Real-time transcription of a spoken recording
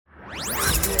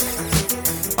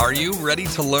Are you ready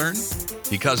to learn?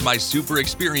 Because my super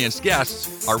experienced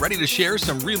guests are ready to share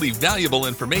some really valuable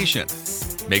information.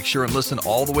 Make sure and listen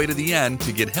all the way to the end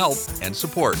to get help and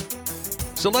support.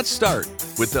 So let's start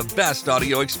with the best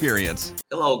audio experience.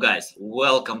 Hello guys,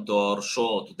 welcome to our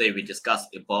show. Today we discuss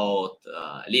about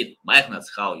lead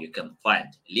magnets, how you can find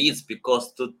leads,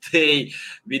 because today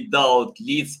without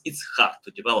leads it's hard to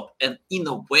develop and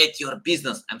innovate your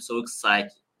business. I'm so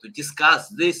excited to discuss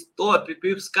this topic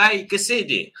with Sky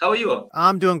Cassidy. How are you?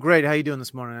 I'm doing great. How are you doing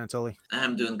this morning, Anatoly?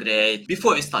 I'm doing great.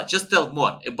 Before we start, just tell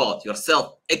more about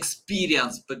yourself,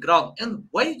 experience, background, and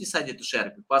why you decided to share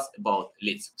with us about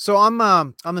leads. So I'm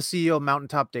the CEO of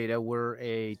Mountaintop Data. We're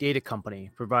a data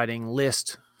company providing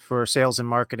lists for sales and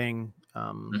marketing,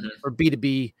 for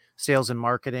B2B sales and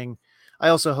marketing. I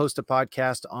also host a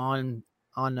podcast on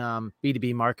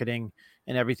B2B marketing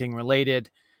and everything related.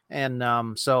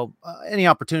 And so any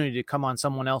opportunity to come on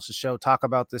someone else's show, talk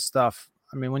about this stuff.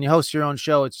 I mean, when you host your own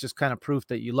show, it's just kind of proof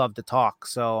that you love to talk.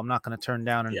 So I'm not going to turn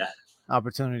down an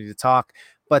opportunity to talk.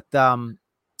 But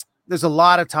there's a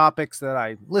lot of topics that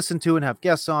I listen to and have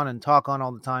guests on and talk on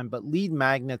all the time. But lead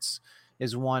magnets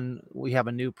is one. We have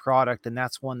a new product, and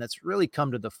that's one that's really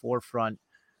come to the forefront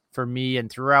for me and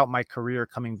throughout my career,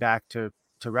 coming back to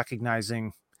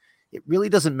recognizing it really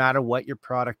doesn't matter what your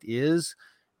product is,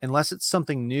 unless it's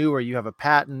something new or you have a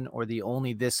patent or the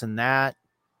only this and that.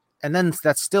 And then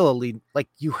that's still a lead. Like,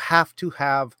 you have to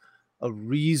have a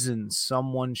reason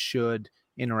someone should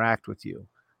interact with you.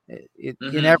 In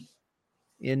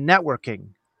networking,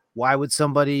 why would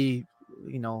somebody,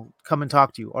 come and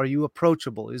talk to you? Are you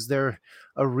approachable? Is there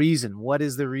a reason? What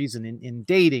is the reason? In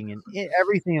dating and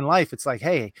everything in life, it's like,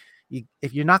 hey,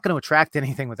 if you're not going to attract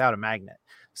anything without a magnet.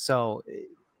 So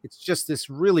it's just this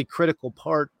really critical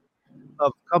part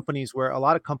of companies where a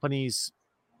lot of companies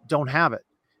don't have it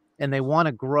and they want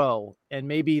to grow, and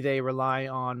maybe they rely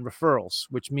on referrals,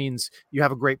 which means you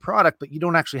have a great product, but you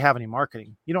don't actually have any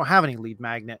marketing. You don't have any lead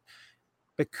magnet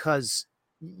because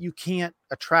you can't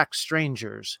attract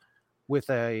strangers with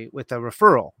a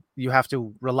referral. You have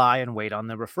to rely and wait on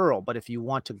the referral. But if you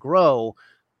want to grow,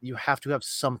 you have to have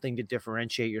something to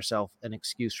differentiate yourself, an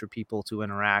excuse for people to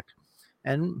interact.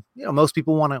 And most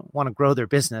people want to grow their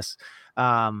business,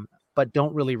 but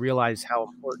don't really realize how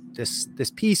important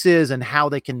this piece is and how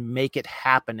they can make it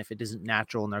happen if it isn't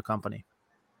natural in their company.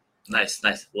 Nice.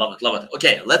 Love it.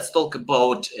 Okay, let's talk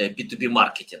about B2B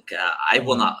marketing. I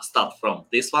want to start from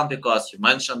this one because you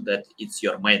mentioned that it's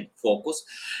your main focus.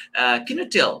 Can you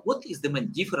tell what is the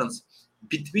main difference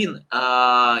between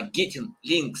getting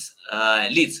leads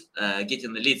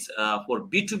for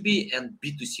B2B and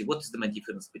B2C? What is the main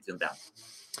difference between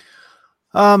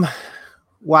them?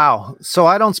 Wow. So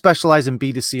I don't specialize in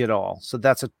B2C at all. So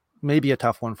that's maybe a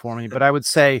tough one for me, but I would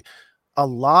say a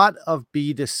lot of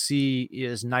B2C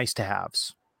is nice to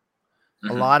haves.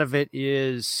 A lot of it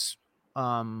is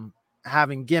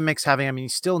having gimmicks, you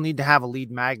still need to have a lead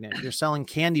magnet. You're selling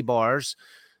candy bars.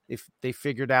 If they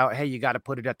figured out, hey, you got to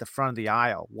put it at the front of the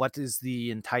aisle. What is the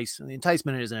enticement? The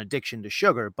enticement is an addiction to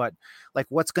sugar, but like,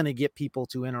 what's going to get people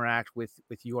to interact with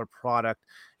your product?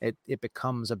 It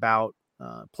becomes about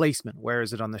placement. Where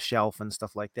is it on the shelf and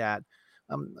stuff like that?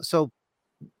 So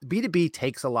B2B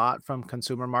takes a lot from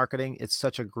consumer marketing. It's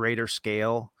such a greater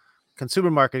scale.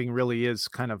 Consumer marketing really is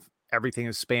kind of everything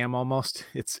is spam almost.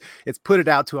 It's put it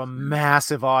out to a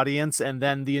massive audience, and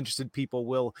then the interested people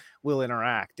will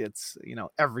interact. It's,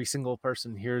 every single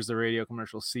person hears the radio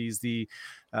commercial, sees the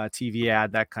TV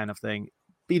ad, that kind of thing.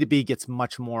 B2B gets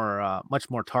much more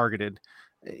targeted.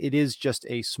 It is just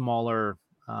a smaller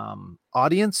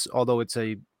audience, although it's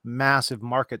a massive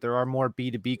market. There are more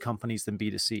B2B companies than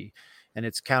B2C, and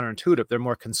it's counterintuitive. They're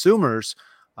more consumers,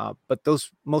 but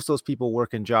most of those people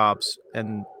work in jobs,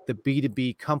 and the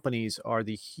B2B companies are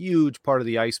the huge part of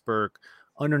the iceberg.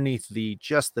 Underneath the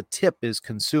tip is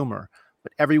consumer,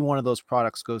 but every one of those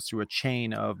products goes through a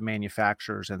chain of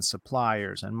manufacturers and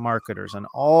suppliers and marketers and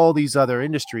all these other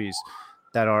industries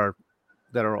that are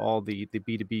all the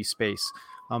B2B space.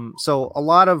 So a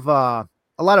lot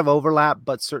of overlap,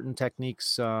 but certain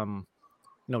techniques,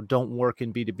 don't work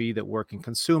in B2B that work in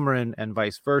consumer, and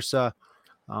vice versa.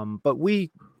 But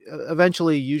we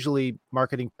usually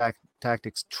marketing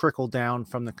tactics trickle down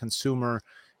from the consumer,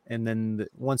 and then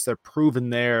once they're proven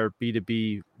there,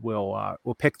 B2B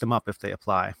will pick them up if they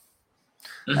apply.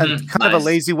 And kind of a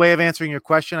lazy way of answering your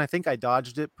question. I think I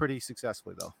dodged it pretty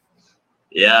successfully, though.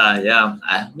 Yeah.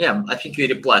 I think you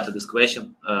replied to this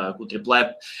question. Good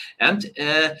reply. And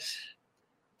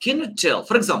can you tell,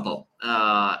 for example,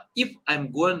 if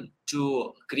I'm going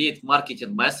to create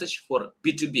marketing message for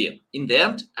B2B, in the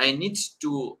end, I need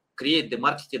to create the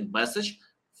marketing message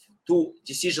to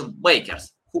decision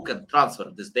makers who can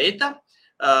transfer this data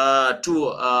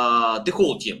to the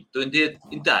whole team, to the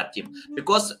entire team.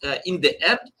 Because in the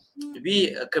end,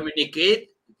 we communicate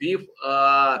with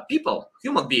people,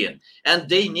 human being, and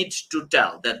they need to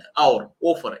tell that our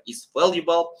offer is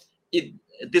valuable.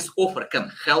 This offer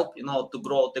can help, to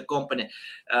grow the company.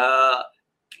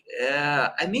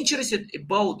 I'm interested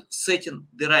about setting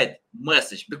the right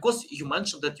message, because you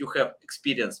mentioned that you have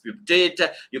experience with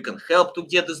data, you can help to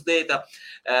get this data.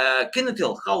 Can you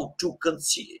tell how to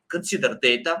consider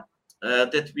data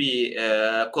that we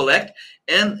collect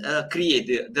and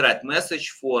create the right message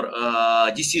for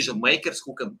decision makers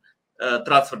who can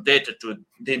transfer data to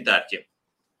the entire team?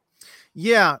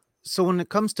 Yeah. So when it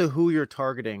comes to who you're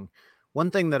targeting, one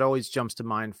thing that always jumps to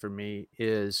mind for me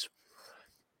is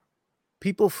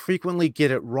people frequently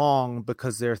get it wrong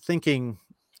because they're thinking,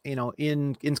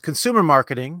 in consumer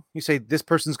marketing, you say this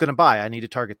person's going to buy, I need to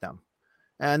target them.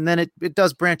 And then it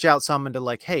does branch out some into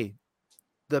like, hey,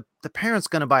 the parent's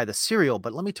going to buy the cereal,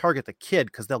 but let me target the kid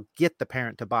because they'll get the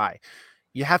parent to buy.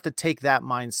 You have to take that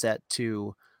mindset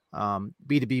to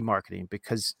B2B marketing,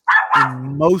 because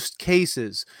in most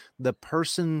cases, the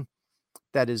person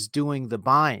that is doing the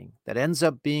buying, that ends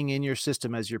up being in your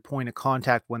system as your point of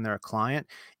contact when they're a client,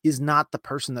 is not the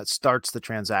person that starts the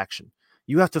transaction.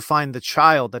 You have to find the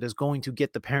child that is going to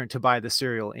get the parent to buy the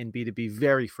cereal in B2B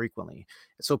very frequently.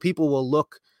 So people will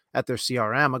look at their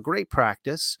CRM, a great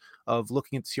practice of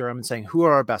looking at the CRM and saying, who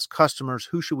are our best customers?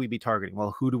 Who should we be targeting?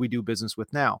 Well, who do we do business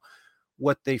with now?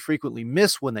 What they frequently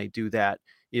miss when they do that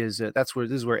is this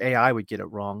is where AI would get it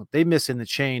wrong. They miss in the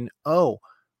chain,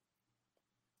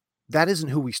 that isn't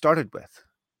who we started with.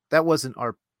 That wasn't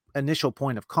our initial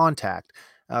point of contact,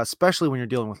 especially when you're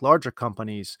dealing with larger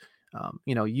companies.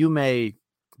 You may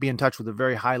be in touch with a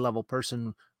very high level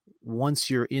person once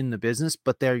you're in the business,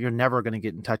 but you're never going to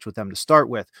get in touch with them to start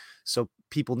with. So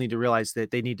people need to realize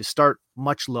that they need to start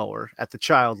much lower at the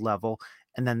child level,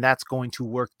 and then that's going to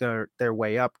work their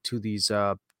way up to these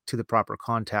to the proper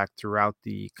contact throughout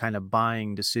the kind of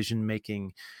buying decision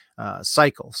making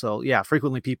cycle. So yeah,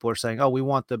 frequently people are saying, we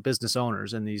want the business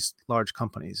owners in these large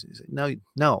companies. You say,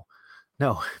 no.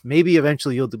 Maybe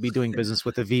eventually you'll be doing business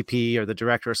with the VP or the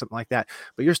director or something like that,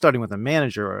 but you're starting with a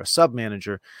manager or a sub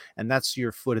manager, and that's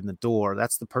your foot in the door.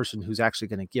 That's the person who's actually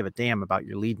going to give a damn about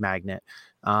your lead magnet,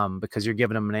 because you're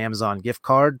giving them an Amazon gift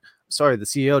card. Sorry, the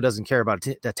CEO doesn't care about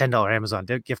a $10 Amazon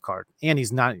gift card, and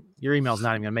your email's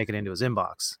not even going to make it into his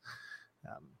inbox.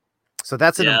 So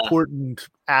that's an important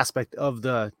aspect of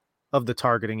the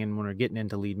targeting. And when we're getting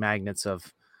into lead magnets,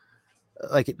 of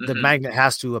the magnet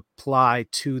has to apply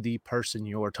to the person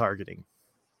you're targeting.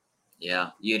 Yeah,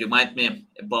 you remind me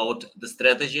about the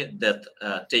strategy that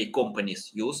tech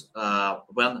companies use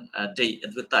when they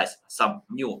advertise some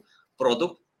new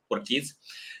product for kids,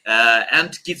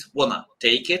 and kids wanna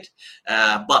take it,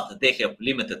 but they have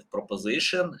limited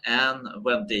proposition, and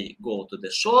when they go to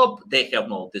the shop, they have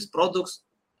no these products.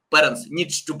 Parents need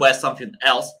to buy something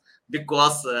else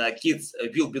because kids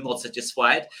will be not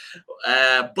satisfied,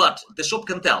 but the shop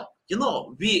can tell,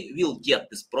 we will get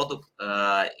this product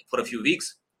for a few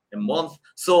weeks, a month,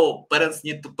 so parents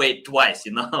need to pay twice,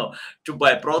 to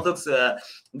buy products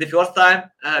the first time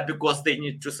because they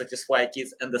need to satisfy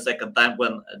kids, and the second time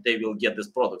when they will get this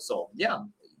product. So yeah,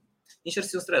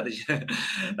 interesting strategy.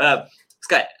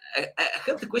 Sky, I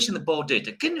have the question about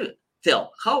data. Can you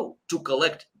tell how to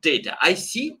collect data? I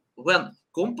see when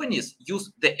companies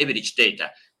use the average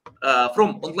data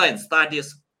from online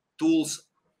studies, tools,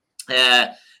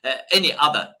 any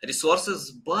other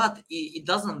resources, but it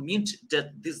doesn't mean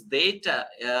that this data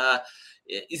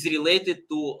is related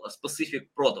to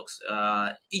specific products.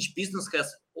 Each business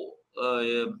has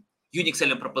unique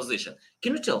selling proposition.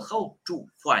 Can you tell how to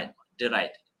find the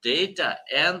right data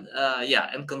and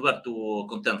convert to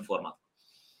content format?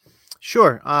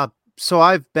 Sure. So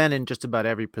I've been in just about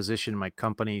every position in my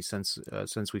company since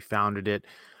we founded it.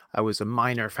 I was a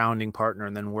minor founding partner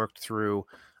and then worked through.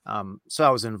 So I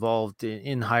was involved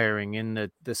in hiring,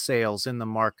 in the sales, in the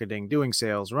marketing, doing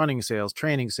sales, running sales,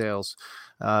 training sales,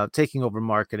 taking over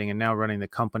marketing, and now running the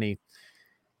company.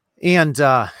 And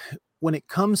when it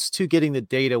comes to getting the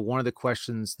data, one of the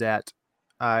questions that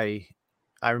I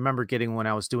remember getting when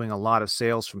I was doing a lot of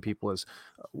sales from people is,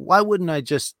 why wouldn't I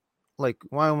just why do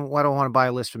I want to buy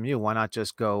a list from you? Why not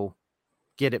just go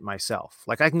get it myself?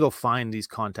 Like, I can go find these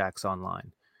contacts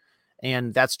online.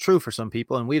 And that's true for some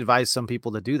people. And we advise some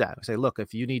people to do that. We say, look,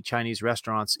 if you need Chinese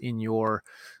restaurants in your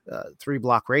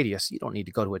 3-block radius, you don't need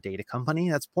to go to a data company.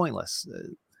 That's pointless.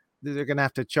 They're going to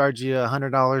have to charge you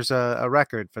 $100 a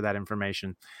record for that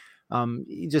information.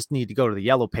 You just need to go to the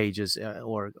yellow pages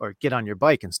or get on your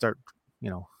bike and start,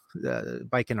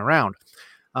 biking around.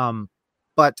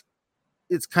 But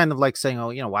it's kind of like saying,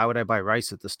 oh, why would I buy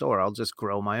rice at the store? I'll just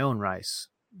grow my own rice.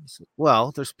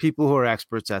 Well, there's people who are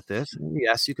experts at this.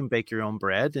 Yes, you can bake your own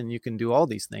bread and you can do all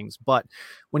these things. But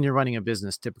when you're running a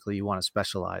business, typically you want to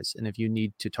specialize. And if you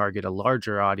need to target a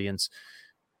larger audience,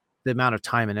 the amount of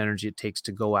time and energy it takes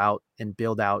to go out and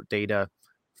build out data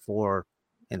for,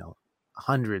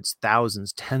 hundreds,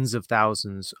 thousands, tens of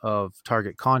thousands of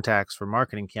target contacts for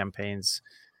marketing campaigns,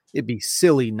 it'd be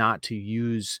silly not to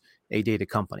use a data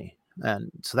company.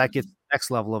 And so that gets the next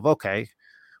level of, okay,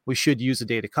 we should use a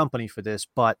data company for this,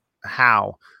 but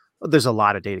how? Well, there's a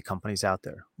lot of data companies out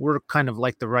there. We're kind of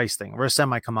like the rice thing. We're a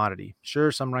semi-commodity.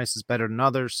 Sure, some rice is better than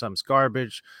others. Some's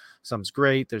garbage. Some's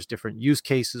great. There's different use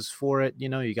cases for it.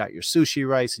 You got your sushi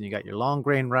rice and you got your long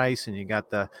grain rice and you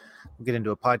got we'll get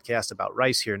into a podcast about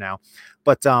rice here now.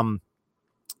 But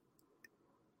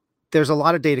there's a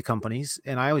lot of data companies,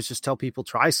 and I always just tell people,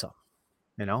 try some,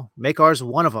 make ours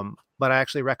one of them. But I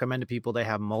actually recommend to people they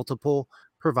have multiple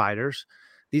providers.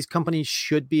 These companies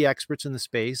should be experts in the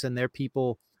space, and their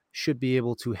people should be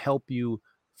able to help you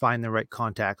find the right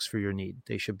contacts for your need.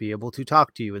 They should be able to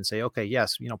talk to you and say, okay,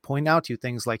 yes, point out to you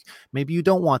things like maybe you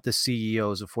don't want the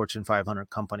CEOs of Fortune 500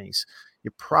 companies.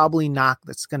 You're probably not,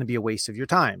 that's going to be a waste of your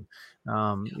time.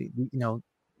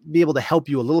 Be able to help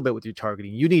you a little bit with your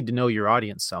targeting. You need to know your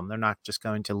audience some. They're not just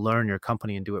going to learn your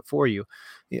company and do it for you.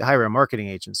 You hire a marketing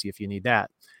agency if you need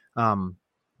that.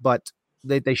 But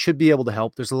they should be able to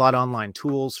help. There's a lot of online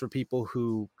tools for people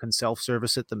who can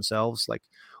self-service it themselves. Like,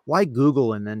 why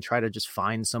Google and then try to just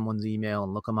find someone's email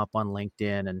and look them up on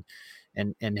LinkedIn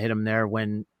and hit them there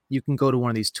when you can go to one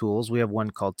of these tools. We have one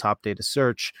called Top Data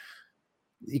Search.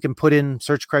 You can put in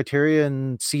search criteria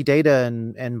and see data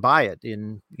and buy it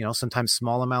in, sometimes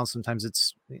small amounts. Sometimes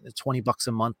it's $20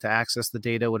 a month to access the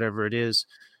data, whatever it is.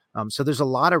 So there's a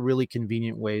lot of really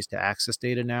convenient ways to access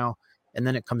data now. And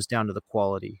then it comes down to the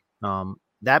quality.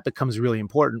 That becomes really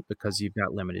important because you've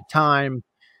got limited time.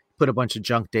 Put a bunch of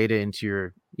junk data into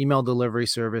your email delivery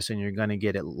service and you're going to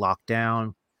get it locked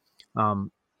down.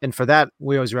 And for that,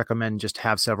 we always recommend just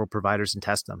have several providers and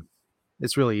test them.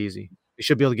 It's really easy. We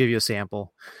should be able to give you a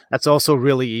sample. That's also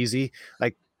really easy.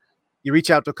 Like, you reach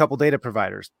out to a couple data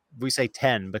providers. We say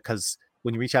 10 because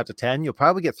when you reach out to 10, you'll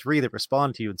probably get 3 that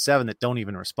respond to you and 7 that don't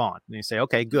even respond. And you say,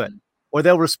 okay, good. Or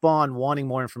they'll respond wanting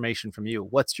more information from you.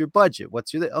 What's your budget?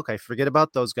 Okay, forget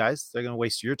about those guys. They're going to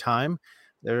waste your time.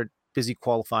 They're busy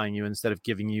qualifying you instead of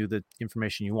giving you the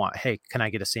information you want. Hey, can I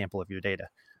get a sample of your data?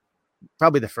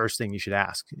 Probably the first thing you should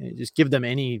ask. Just give them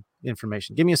any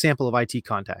information. Give me a sample of IT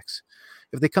contacts.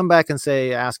 If they come back and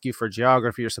ask you for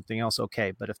geography or something else,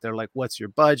 okay. But if they're like, what's your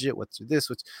budget? What's this?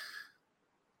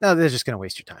 No, they're just going to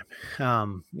waste your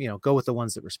time. Go with the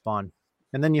ones that respond.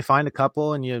 And then you find a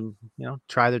couple and you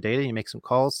try their data, you make some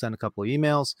calls, send a couple of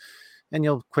emails, and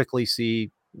you'll quickly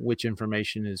see which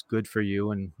information is good for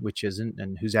you and which isn't,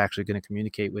 and who's actually going to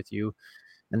communicate with you.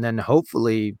 And then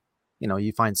hopefully,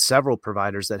 you find several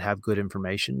providers that have good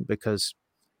information, because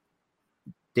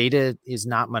data is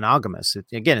not monogamous.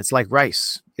 It's like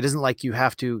rice. It isn't like you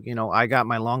have to, I got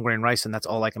my long grain rice and that's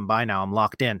all I can buy now. I'm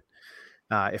locked in.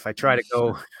 If I try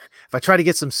to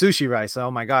get some sushi rice, oh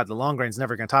my God, the long grain's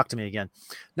never going to talk to me again.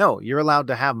 No, you're allowed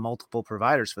to have multiple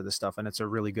providers for this stuff. And it's a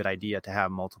really good idea to have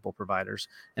multiple providers,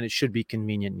 and it should be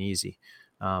convenient and easy.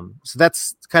 So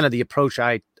that's kind of the approach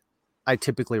I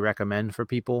typically recommend for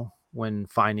people when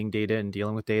finding data and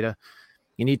dealing with data.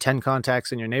 You need 10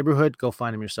 contacts in your neighborhood, go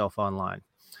find them yourself online.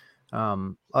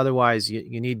 Otherwise,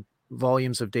 you need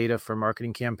volumes of data for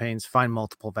marketing campaigns. Find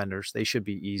multiple vendors. They should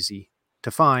be easy to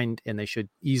find, and they should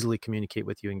easily communicate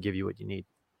with you and give you what you need.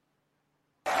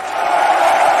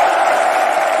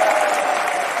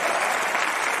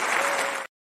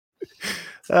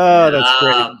 Oh, that's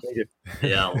great.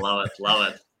 Yeah, love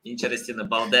it. Interesting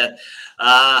about that.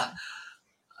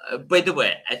 By the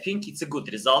way, I think it's a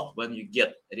good result when you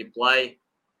get a reply.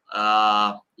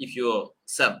 If you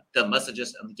send 10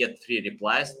 messages and get 3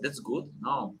 replies, that's good.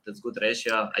 No, that's good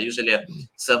ratio. I usually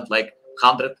send like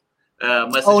 100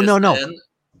 messages. Oh, no.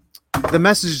 The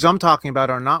messages I'm talking about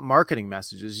are not marketing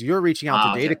messages. You're reaching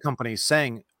out to data companies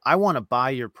saying, I want to buy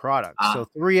your product. So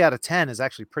 3 out of 10 is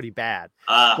actually pretty bad.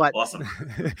 But awesome.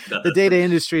 The data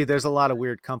industry, there's a lot of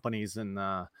weird companies, and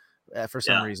for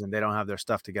some reason, they don't have their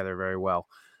stuff together very well.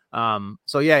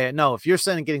 So if you're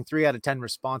getting 3 out of 10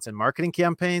 response in marketing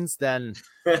campaigns, then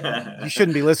you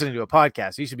shouldn't be listening to a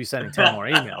podcast. You should be sending 10 more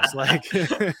emails. Like,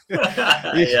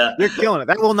 you're killing it.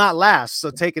 That will not last.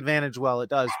 So take advantage while it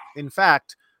does. In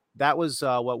fact, that was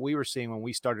what we were seeing when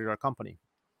we started our company.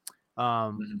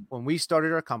 When we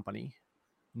started our company,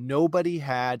 nobody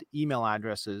had email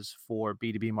addresses for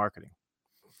B2B marketing.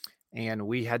 And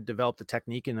we had developed a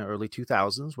technique in the early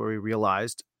 2000s where we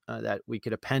realized that we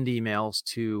could append emails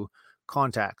to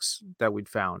contacts that we'd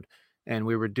found. And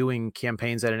we were doing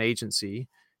campaigns at an agency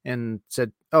and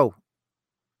said, oh,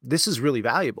 this is really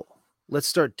valuable. Let's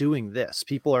start doing this.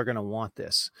 People are going to want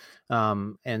this.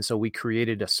 And so we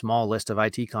created a small list of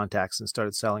IT contacts and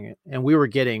started selling it. And we were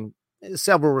getting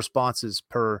several responses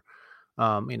per,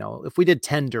 if we did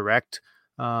 10 direct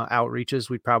outreaches,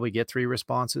 we'd probably get 3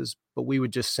 responses, but we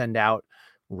would just send out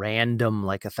random,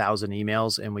 like 1,000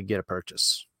 emails and we'd get a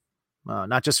purchase.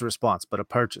 Not just a response, but a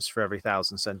purchase for every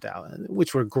 1,000 sent out,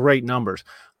 which were great numbers.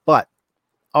 But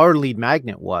our lead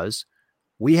magnet was,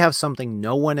 we have something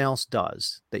no one else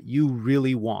does that you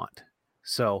really want.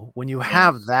 So when you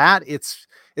have that, it's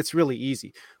really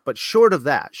easy. But short of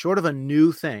that, short of a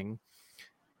new thing,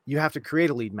 you have to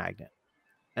create a lead magnet.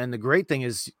 And the great thing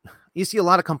is you see a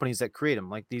lot of companies that create them,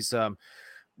 like these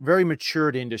very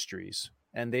matured industries,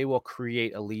 and they will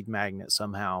create a lead magnet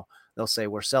somehow. They'll say,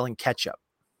 we're selling ketchup.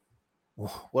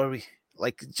 What are we,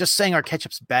 like, just saying our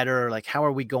ketchup's better? Like, how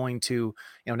are we going to,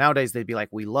 nowadays they'd be like,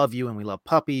 we love you and we love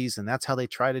puppies. And that's how they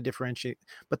try to differentiate.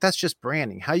 But that's just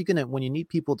branding. How are you going to, when you need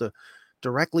people to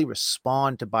directly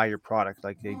respond to buy your product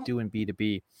like they do in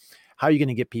B2B, how are you going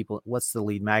to get people? What's the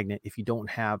lead magnet if you don't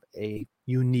have a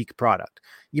unique product?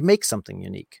 You make something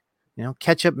unique.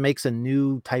 Ketchup makes a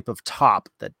new type of top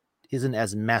that isn't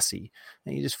as messy,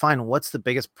 and you just find what's the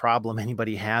biggest problem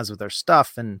anybody has with their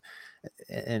stuff, and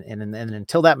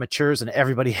until that matures and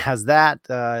everybody has that,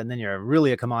 and then you're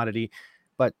really a commodity.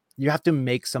 But you have to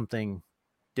make something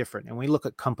different. And we look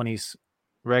at companies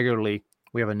regularly.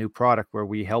 We have a new product where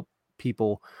we help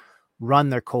people run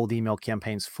their cold email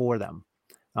campaigns for them.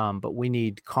 But we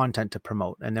need content to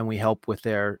promote. And then we help with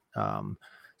their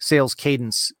sales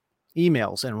cadence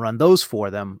emails and run those for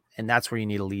them. And that's where you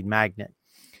need a lead magnet.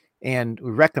 And we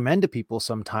recommend to people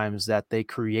sometimes that they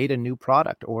create a new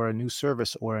product or a new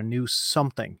service or a new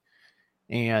something.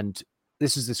 And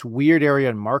this is this weird area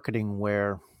in marketing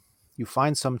where you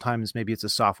find sometimes maybe it's a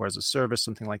software as a service,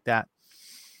 something like that.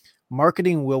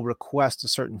 Marketing will request a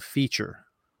certain feature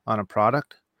on a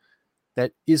product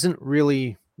that isn't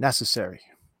really necessary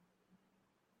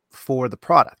for the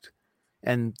product,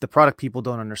 and the product people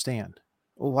don't understand.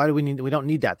 Well, why do we don't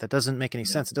need that? That doesn't make any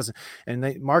sense. It doesn't.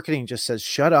 And marketing just says,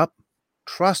 shut up,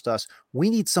 trust us.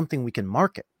 We need something we can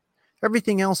market.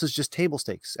 Everything else is just table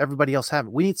stakes. Everybody else have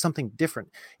it. We need something different.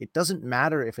 It doesn't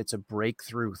matter if it's a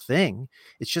breakthrough thing.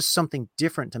 It's just something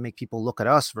different to make people look at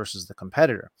us versus the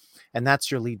competitor. And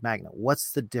that's your lead magnet.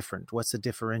 What's the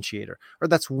differentiator? Or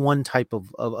that's one type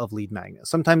of lead magnet.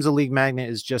 Sometimes a lead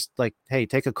magnet is just like, hey,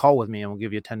 take a call with me and we'll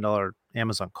give you a $10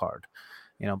 Amazon card.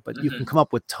 But you can come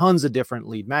up with tons of different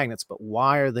lead magnets, but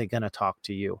why are they going to talk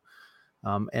to you?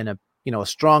 And a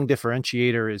strong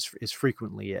differentiator is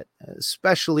frequently it,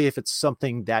 especially if it's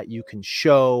something that you can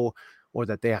show or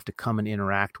that they have to come and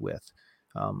interact with.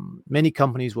 Many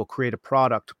companies will create a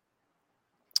product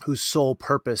whose sole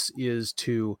purpose is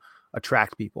to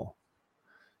attract people.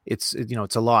 It's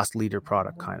a lost leader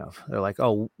product kind of. They're like,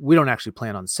 oh, we don't actually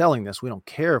plan on selling this. We don't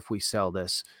care if we sell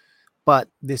this, but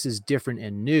this is different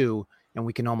and new, and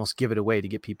we can almost give it away to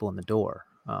get people in the door.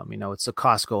 It's a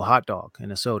Costco hot dog and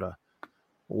a soda.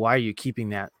 Why are you keeping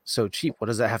that so cheap? What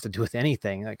does that have to do with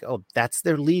anything? Like, oh, that's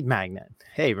their lead magnet.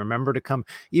 Hey, remember to come.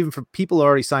 Even for people who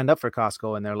already signed up for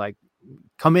Costco and they're like,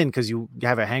 come in because you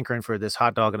have a hankering for this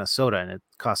hot dog and a soda and it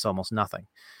costs almost nothing.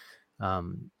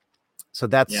 So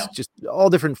that's just all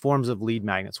different forms of lead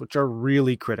magnets, which are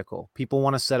really critical. People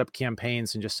want to set up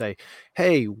campaigns and just say,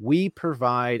 hey, we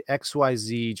provide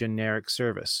XYZ generic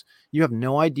service. You have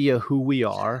no idea who we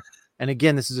are. And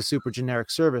again, this is a super generic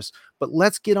service, but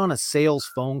let's get on a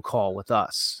sales phone call with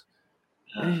us.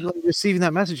 And you're receiving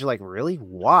that message, you're like, really?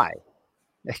 Why?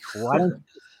 Like, why don't you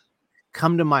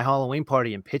come to my Halloween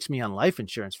party and pitch me on life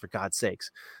insurance, for God's sakes?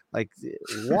 Like,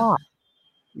 why?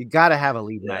 You got to have a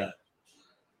lead magnet.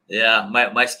 Yeah,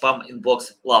 my spam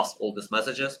inbox loves all these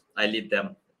messages. I lead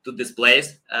them to this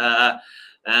place.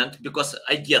 And because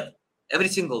I get every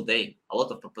single day a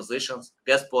lot of propositions,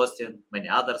 guest posting, many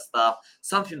other stuff,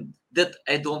 something that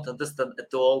I don't understand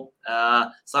at all.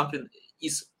 Something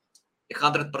is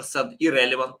 100%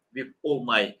 irrelevant with all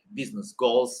my business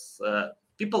goals.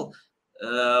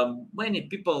 Many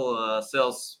people,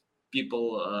 sales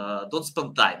people don't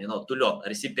spend time, to learn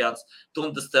recipients, to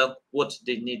understand what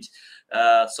they need.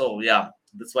 So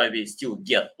that's why we still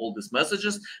get all these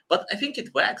messages. But I think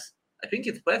it works. I think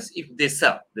it works if they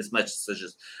sell these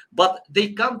messages, but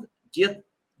they can't get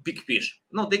big fish.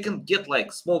 They can get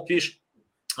like small fish,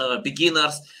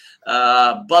 beginners.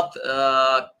 But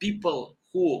people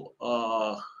who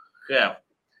have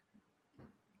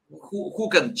who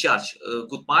can charge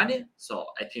good money, so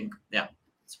I think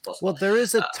it's possible. Well, there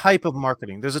is a type of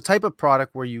marketing. There's a type of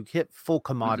product where you hit full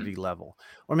commodity level,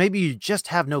 or maybe you just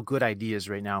have no good ideas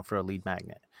right now for a lead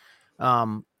magnet.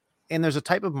 And there's a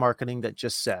type of marketing that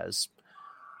just says,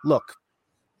 look,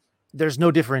 there's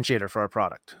no differentiator for our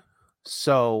product.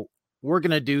 So we're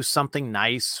going to do something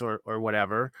nice or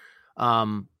whatever.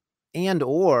 And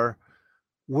or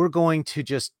we're going to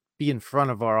just be in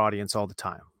front of our audience all the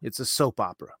time. It's a soap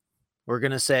opera. We're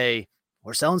going to say,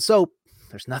 we're selling soap.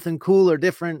 There's nothing cool or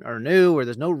different or new, or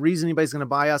there's no reason anybody's going to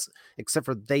buy us except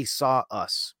for they saw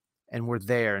us and we're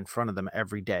there in front of them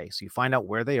every day. So you find out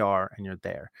where they are and you're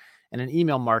there. And in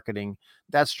email marketing,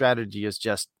 that strategy is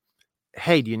just,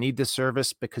 hey, do you need this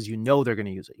service? Because you know they're going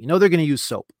to use it. You know they're going to use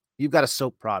soap. You've got a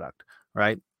soap product,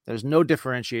 right? There's no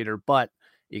differentiator, but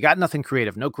you got nothing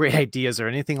creative, no great ideas or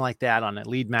anything like that on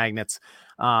lead magnets.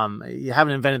 You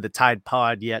haven't invented the Tide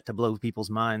Pod yet to blow people's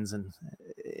minds and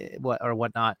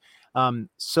whatnot.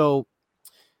 So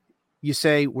you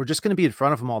say, we're just going to be in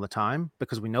front of them all the time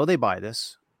because we know they buy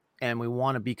this and we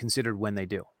want to be considered when they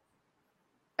do.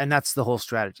 And that's the whole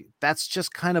strategy. That's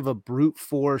just kind of a brute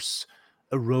force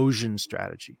erosion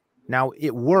strategy. Now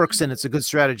it works and it's a good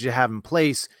strategy to have in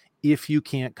place if you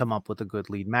can't come up with a good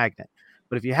lead magnet.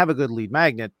 But if you have a good lead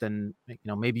magnet, then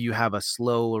maybe you have a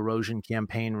slow erosion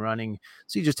campaign running.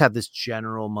 So you just have this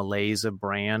general malaise of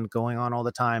brand going on all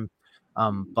the time.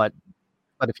 But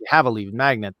if you have a lead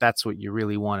magnet, that's what you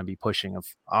really want to be pushing.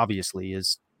 Obviously,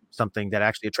 is something that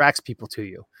actually attracts people to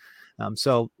you.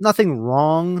 So nothing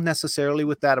wrong necessarily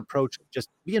with that approach. Just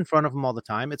be in front of them all the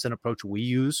time. It's an approach we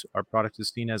use. Our product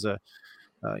is seen as a,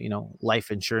 life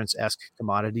insurance-esque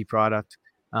commodity product.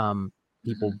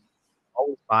 People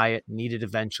always buy it, need it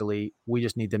eventually. We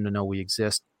just need them to know we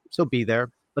exist. So be there.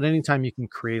 But anytime you can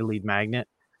create a lead magnet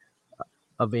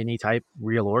of any type,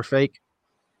 real or fake,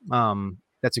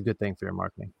 that's a good thing for your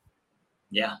marketing.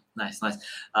 Yeah, nice.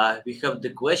 We have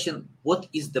the question, what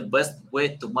is the best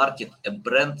way to market a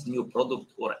brand new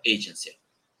product or agency?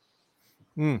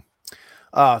 Find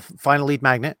a lead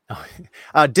magnet.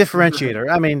 Differentiator.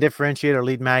 Differentiator,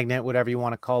 lead magnet, whatever you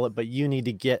want to call it, but you need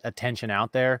to get attention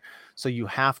out there. So you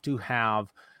have to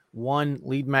have one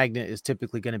lead magnet is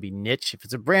typically going to be niche. If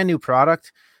it's a brand new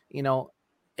product,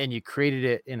 and you created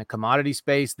it in a commodity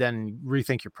space, then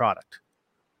rethink your product.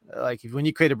 Like when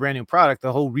you create a brand new product,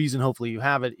 the whole reason hopefully you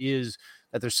have it is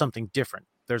that there's something different.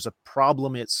 There's a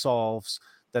problem it solves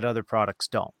that other products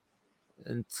don't.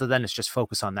 And so then it's just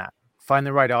focus on that. Find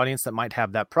the right audience that might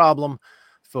have that problem.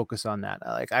 Focus on that.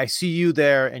 Like I see you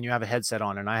there and you have a headset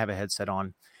on and I have a headset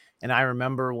on. And I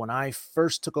remember when I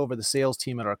first took over the sales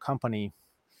team at our company,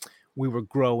 we were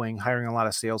growing, hiring a lot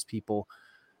of salespeople.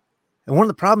 And one of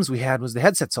the problems we had was the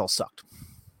headsets all sucked.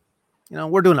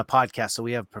 We're doing a podcast, so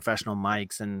we have professional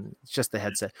mics and it's just the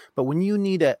headset. But when you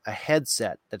need a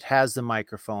headset that has the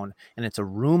microphone and it's a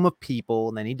room of people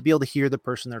and they need to be able to hear the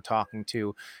person they're talking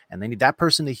to and they need that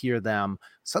person to hear them,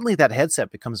 suddenly that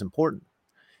headset becomes important.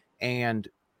 And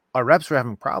our reps were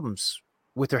having problems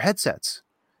with their headsets.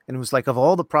 And it was like, of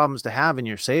all the problems to have in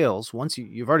your sales, once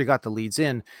you've already got the leads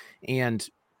in and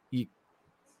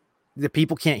the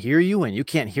people can't hear you and you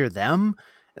can't hear them,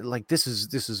 like this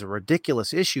is a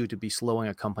ridiculous issue to be slowing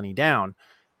a company down.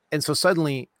 And so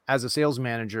suddenly as a sales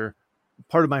manager,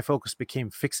 part of my focus became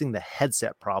fixing the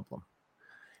headset problem.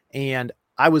 And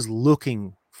I was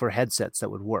looking for headsets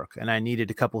that would work. And I needed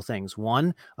a couple things.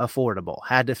 One, affordable,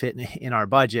 had to fit in our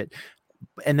budget.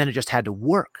 And then it just had to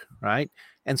work, right?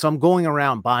 And so I'm going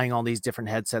around buying all these different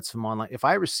headsets from online. If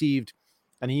I received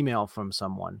an email from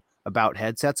someone about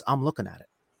headsets, I'm looking at it.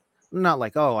 I'm not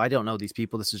like, oh, I don't know these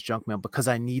people, this is junk mail, because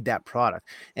I need that product.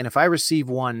 And if I receive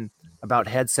one about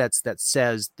headsets that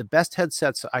says the best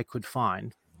headsets I could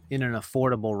find in an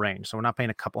affordable range, so we're not paying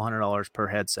a couple $100 per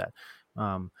headset,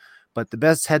 but the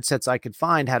best headsets I could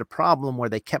find had a problem where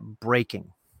they kept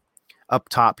breaking up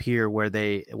top here where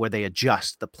they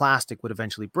adjust. The plastic would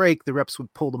eventually break. The reps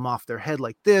would pull them off their head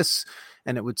like this,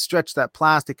 and it would stretch that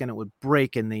plastic and it would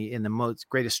break in the most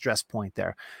greatest stress point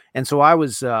there. And so I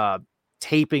was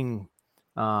taping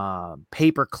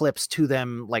paper clips to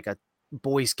them like a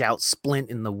Boy Scout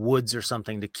splint in the woods or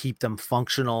something to keep them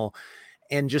functional,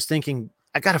 and just thinking,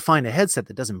 I got to find a headset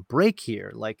that doesn't break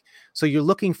here. Like, so you're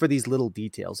looking for these little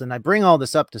details. And I bring all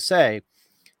this up to say,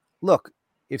 look,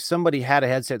 if somebody had a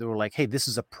headset that were like, hey, this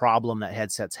is a problem that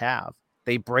headsets have,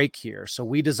 they break here. So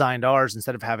we designed ours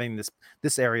instead of having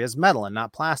this area is metal and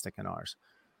not plastic in ours.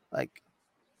 Like,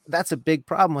 that's a big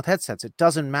problem with headsets. It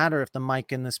doesn't matter if the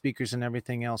mic and the speakers and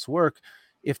everything else work.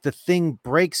 if the thing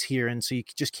breaks here, and so you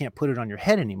just can't put it on your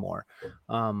head anymore.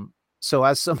 So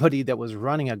as somebody that was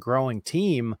running a growing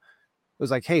team, it was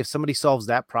like, hey, if somebody solves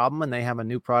that problem and they have a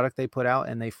new product they put out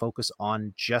and they focus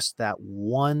on just that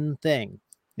one thing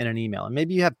in an email, and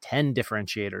maybe you have 10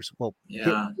 differentiators. Well,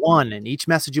 hit one, and each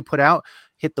message you put out,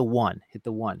 hit the one, hit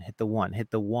the one, hit the one,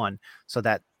 hit the one, so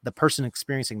that the person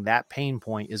experiencing that pain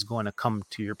point is going to come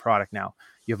to your product. Now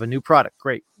you have a new product.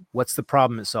 Great. What's the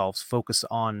problem it solves? Focus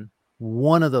on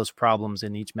one of those problems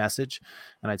in each message.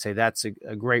 And I'd say that's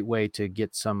a great way to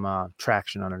get some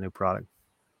traction on a new product.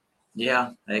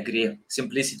 Yeah, I agree.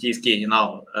 Simplicity is key.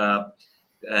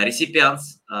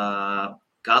 Recipients,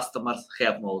 customers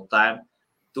have no time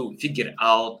to figure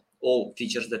out all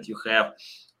features that you have.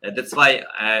 That's why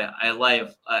I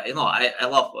love, I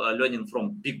love learning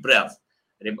from big brands.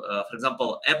 For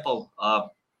example, Apple,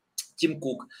 Tim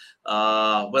Cook,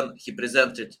 when he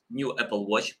presented new Apple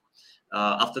Watch,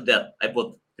 after that, I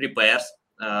bought 3 pairs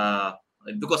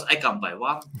because I can't buy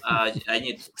one. I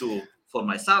need 2 for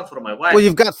my son, for my wife. Well,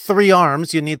 you've got 3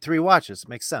 arms. You need 3 watches. It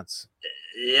makes sense.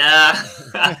 Yeah.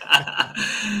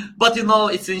 But,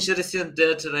 it's interesting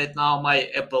that right now my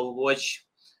Apple Watch,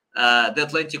 the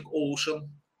Atlantic Ocean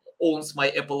owns my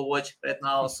Apple Watch right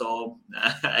now. So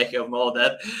I have know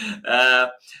that.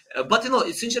 But,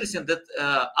 it's interesting that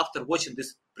after watching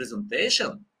this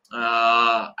presentation,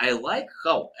 I like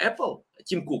how Apple,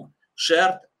 Tim Cook,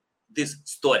 shared these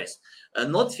stories.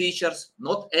 Not features,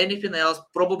 not anything else.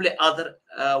 Probably other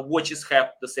watches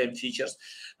have the same features.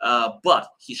 But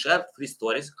he shared 3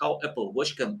 stories how Apple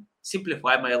Watch can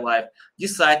simplify my life,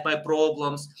 decide my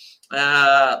problems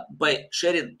by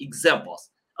sharing examples.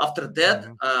 After that,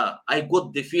 I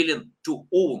got the feeling to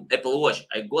own Apple Watch.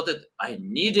 I got it. I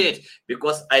need it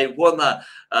because I wanna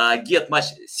get much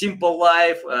simple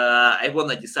life. I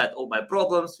wanna decide all my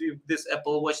problems with this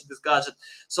Apple Watch, this gadget.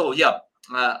 So yeah,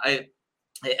 that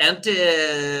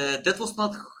was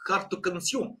not hard to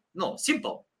consume. No,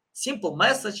 simple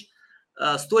message,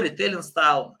 storytelling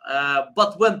style.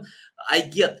 But when I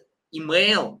get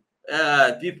email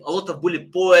with a lot of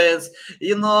bullet points,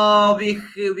 we are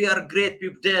great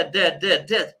with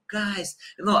that. Guys,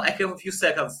 I have a few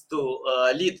seconds to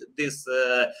lead this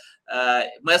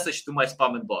message to my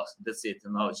spam inbox. That's it.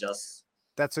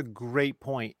 That's a great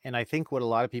point. And I think what a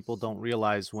lot of people don't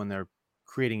realize when they're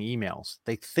creating emails,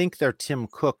 they think they're Tim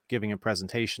Cook giving a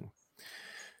presentation.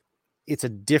 It's a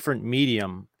different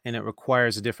medium and it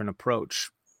requires a different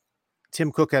approach.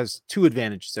 Tim Cook has 2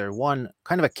 advantages there. One,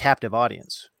 kind of a captive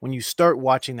audience. When you start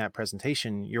watching that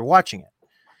presentation, you're watching it.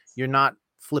 You're not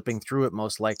flipping through it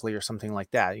most likely or something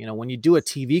like that. When you do a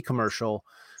TV commercial,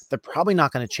 they're probably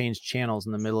not going to change channels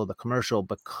in the middle of the commercial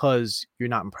because you're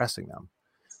not impressing them.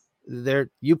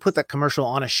 You put that commercial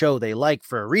on a show they like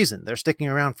for a reason. They're sticking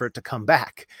around for it to come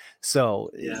back.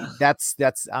 So that's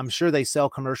I'm sure they sell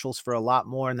commercials for a lot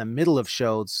more in the middle of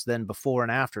shows than before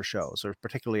and after shows, or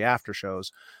particularly after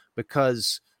shows,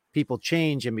 because people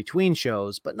change in between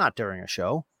shows, but not during a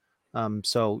show.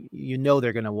 So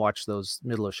they're going to watch those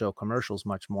middle of show commercials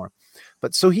much more.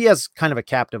 But so he has kind of a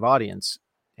captive audience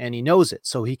and he knows it,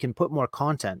 so he can put more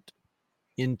content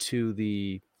into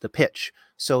the pitch.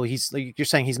 So he's, like you're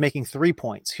saying, he's making 3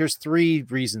 points. Here's 3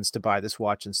 reasons to buy this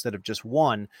watch instead of just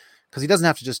one, because he doesn't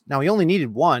have to now he only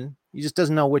needed one. He just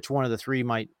doesn't know which one of the 3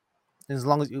 might. As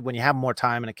long as when you have more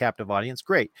time and a captive audience,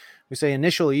 great. We say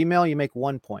initial email, you make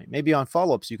 1 point. Maybe on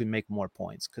follow-ups, you can make more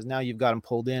points because now you've got them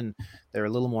pulled in. They're a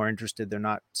little more interested. They're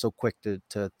not so quick to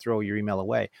throw your email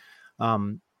away.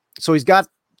 So he's got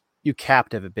you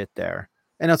captive a bit there.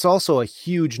 And it's also a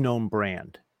huge known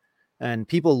brand. And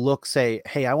people say,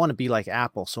 hey, I want to be like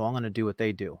Apple, so I'm going to do what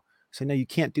they do. Say, no, you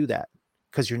can't do that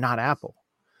because you're not Apple.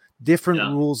 Different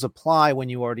rules apply when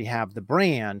you already have the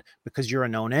brand because you're a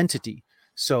known entity.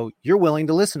 So you're willing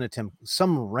to listen to Tim.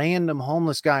 Some random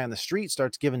homeless guy on the street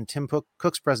starts giving Tim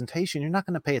Cook's presentation. You're not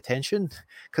going to pay attention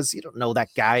because you don't know that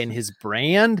guy and his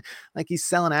brand. Like he's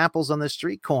selling apples on the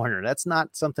street corner. That's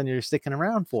not something you're sticking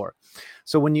around for.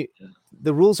 So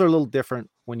the rules are a little different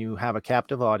when you have a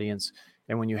captive audience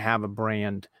and when you have a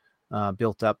brand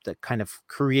built up that kind of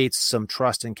creates some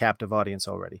trust and captive audience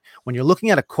already. When you're looking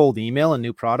at a cold email, a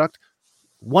new product,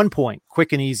 1 point,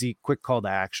 quick and easy, quick call to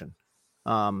action.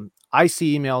 I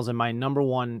see emails, and my number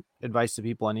 1 advice to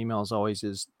people on emails always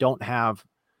is don't have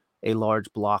a large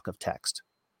block of text.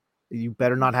 You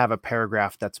better not have a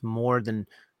paragraph that's more than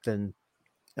 3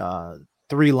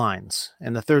 lines,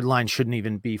 and the 3rd line shouldn't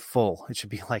even be full. It should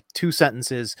be like 2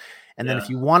 sentences. And then if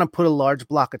you want to put a large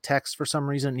block of text for some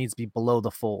reason, it needs to be below the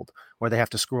fold where they have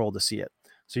to scroll to see it.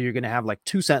 So you're going to have like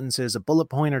 2 sentences, a bullet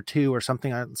point or 2 or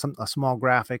something, a small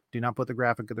graphic. Do not put the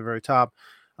graphic at the very top.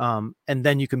 And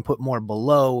then you can put more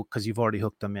below because you've already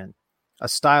hooked them in. A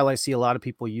style I see a lot of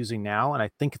people using now, and I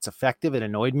think it's effective. It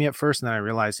annoyed me at first, and then I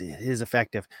realized it is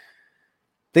effective.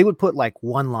 They would put like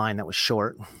one line that was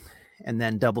short and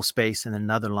then double space and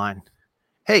another line.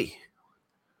 Hey,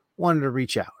 wanted to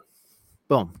reach out.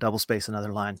 Boom, double space,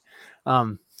 another line.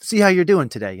 See how you're doing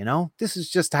today. This is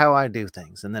just how I do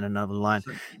things. And then another line.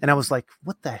 And I was like,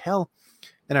 what the hell?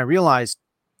 And I realized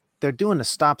they're doing a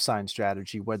stop sign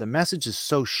strategy where the message is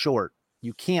so short,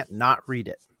 you can't not read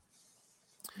it.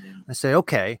 Yeah. I say,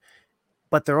 okay,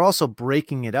 but they're also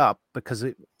breaking it up because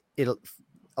it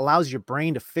allows your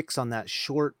brain to fix on that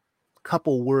short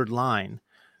couple word line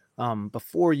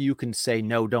before you can say,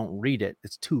 no, don't read it.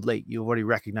 It's too late. You've already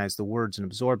recognized the words and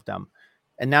absorbed them.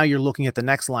 And now you're looking at the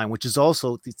next line, which is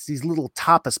also, it's these little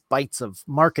tapas bites of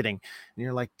marketing. And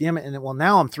you're like, damn it. And well,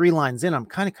 now I'm 3 lines in. I'm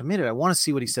kind of committed. I want to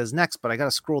see what he says next, but I got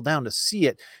to scroll down to see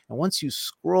it. And once you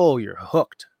scroll, you're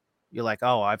hooked. You're like,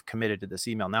 oh, I've committed to this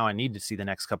email. Now I need to see the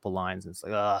next couple lines. And it's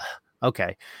like,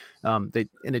 okay. And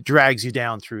it drags you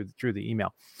down through the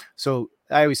email. So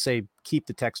I always say, keep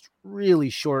the text really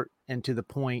short and to the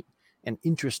point and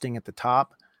interesting at the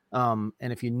top. And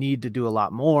if you need to do a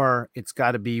lot more, it's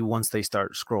got to be once they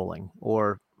start scrolling.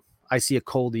 Or I see a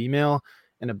cold email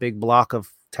and a big block of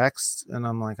text, and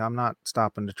I'm like, I'm not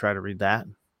stopping to try to read that.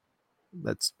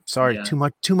 That's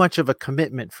too much of a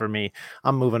commitment for me.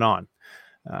 I'm moving on.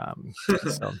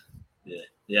 So.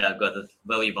 Yeah, got it.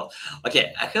 Valuable.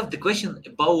 Okay, I have the question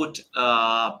about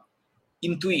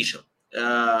intuition.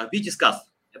 We discussed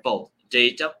about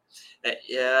data.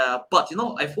 But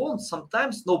I found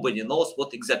sometimes nobody knows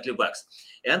what exactly works.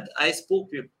 And I spoke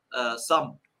with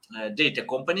some data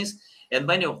companies, and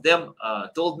many of them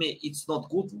told me it's not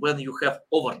good when you have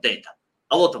over data,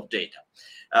 a lot of data.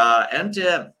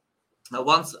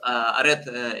 Once I read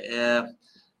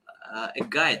a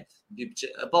guide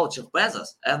about Jeff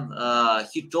Bezos, and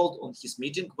he told on his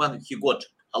meeting when he got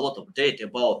a lot of data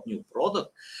about new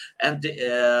product, and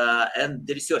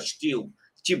the research team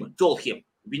told him,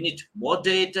 we need more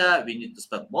data, we need to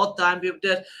spend more time with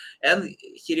that. And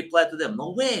he replied to them,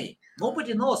 no way,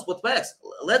 nobody knows what works.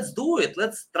 Let's do it,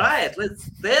 let's try it, let's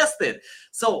test it.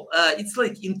 So it's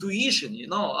like intuition,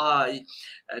 can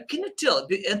you tell?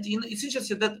 And it's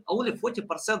interesting that only 40%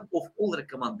 of all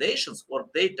recommendations or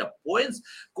data points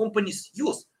companies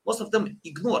use, most of them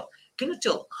ignore. Can you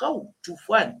tell how to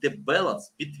find the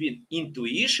balance between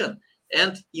intuition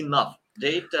and enough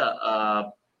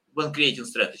data when creating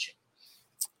strategy?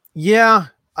 Yeah,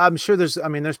 I'm sure there's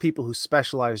people who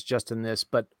specialize just in this,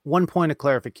 but one point of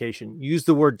clarification, use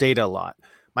the word data a lot.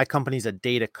 My company's a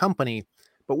data company,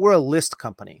 but we're a list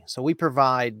company. So we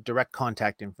provide direct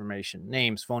contact information,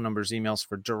 names, phone numbers, emails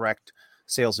for direct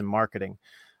sales and marketing.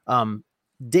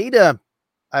 Data,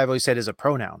 I've always said, is a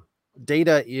pronoun.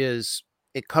 Data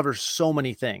it covers so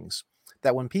many things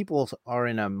that when people are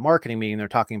in a marketing meeting, they're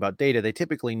talking about data, they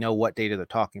typically know what data they're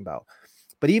talking about.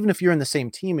 But even if you're in the same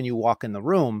team and you walk in the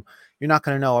room, you're not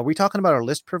going to know, are we talking about our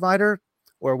list provider?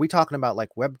 Or are we talking about like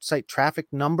website traffic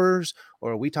numbers?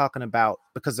 Or are we talking about,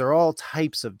 because they're all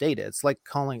types of data. It's like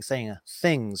saying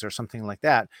things or something like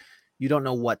that. You don't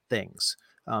know what things.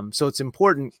 So it's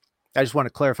important. I just want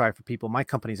to clarify for people, my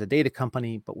company's a data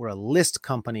company, but we're a list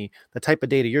company. The type of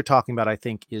data you're talking about, I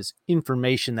think, is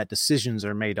information that decisions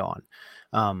are made on.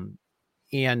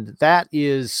 And that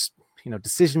is,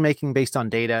 decision-making based on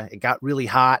data. It got really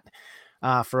hot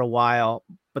for a while,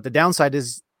 but the downside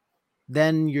is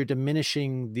then you're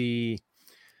diminishing the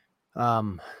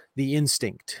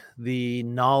instinct, the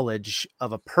knowledge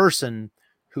of a person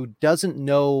who doesn't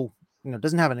know, you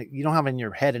don't have in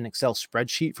your head an Excel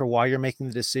spreadsheet for why you're making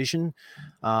the decision.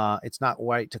 It's not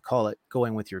right to call it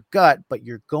going with your gut, but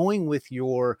you're going with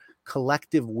your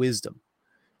collective wisdom.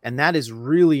 And that is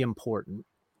really important,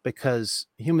 because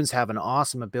humans have an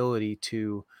awesome ability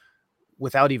to,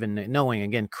 without even knowing,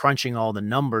 again, crunching all the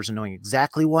numbers and knowing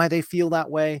exactly why they feel that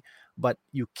way, but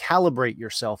you calibrate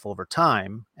yourself over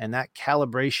time. And that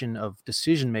calibration of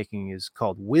decision-making is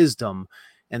called wisdom.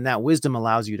 And that wisdom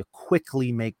allows you to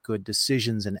quickly make good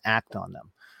decisions and act on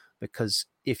them. Because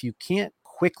if you can't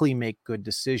quickly make good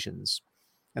decisions,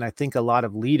 and I think a lot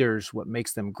of leaders, what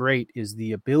makes them great is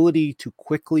the ability to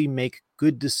quickly make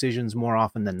good decisions more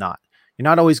often than not. You're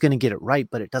not always going to get it right,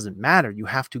 but it doesn't matter. You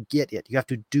have to get it. You have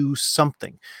to do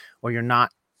something, or you're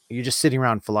just sitting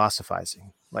around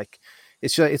philosophizing. Like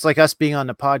it's like us being on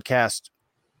the podcast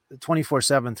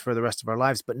 24/7 for the rest of our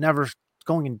lives, but never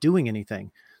going and doing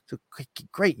anything. So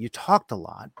great. You talked a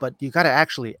lot, but you got to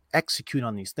actually execute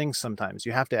on these things. Sometimes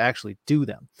you have to actually do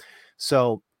them.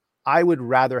 So I would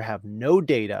rather have no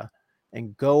data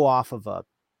and go off of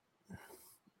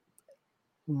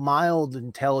mild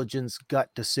intelligence gut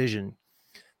decision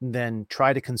than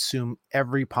try to consume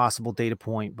every possible data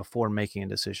point before making a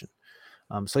decision.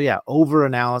 So yeah, over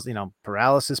analysis,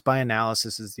 paralysis by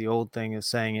analysis is the old thing of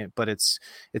saying it, but it's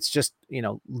just,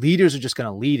 leaders are just going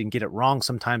to lead and get it wrong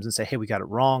sometimes and say, hey, we got it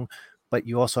wrong. But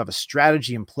you also have a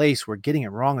strategy in place where getting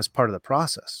it wrong is part of the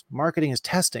process. Marketing is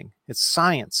testing. It's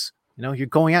science. You're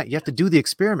going out, you have to do the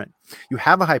experiment. You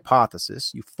have a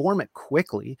hypothesis, you form it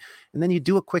quickly, and then you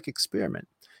do a quick experiment.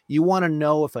 You want to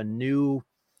know if a new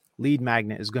lead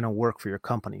magnet is going to work for your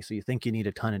company. So you think you need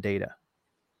a ton of data.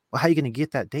 Well, how are you going to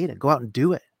get that data? Go out and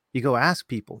do it. You go ask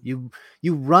people. You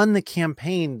run the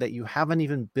campaign that you haven't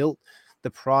even built the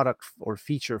product or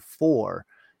feature for.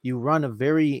 You run a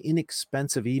very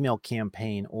inexpensive email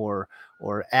campaign or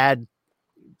ad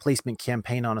placement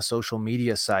campaign on a social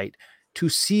media site to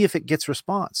see if it gets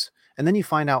response. And then you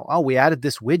find out, oh, we added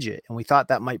this widget and we thought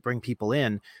that might bring people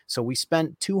in. So we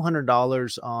spent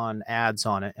 $200 on ads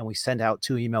on it and we sent out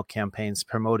 2 email campaigns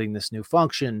promoting this new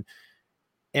function.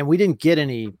 And we didn't get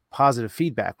any positive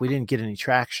feedback. We didn't get any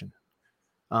traction.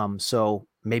 So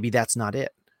maybe that's not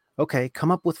it. Okay,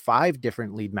 come up with 5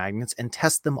 different lead magnets and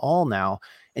test them all now.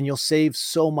 And you'll save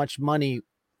so much money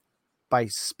by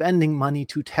spending money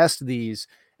to test these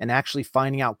and actually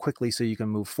finding out quickly so you can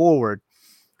move forward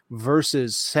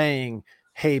versus saying,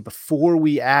 hey, before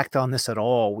we act on this at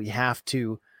all, we have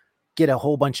to get a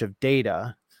whole bunch of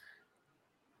data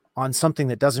on something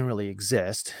that doesn't really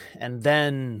exist. And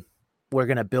then we're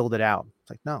going to build it out. It's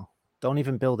like, no, don't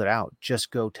even build it out. Just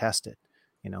go test it.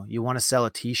 You want to sell a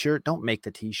t-shirt, don't make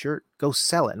the t-shirt, go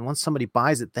sell it. And once somebody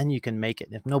buys it, then you can make it.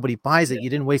 And if nobody buys it,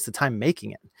 you didn't waste the time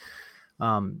making it.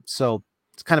 So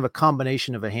it's kind of a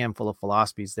combination of a handful of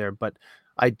philosophies there, but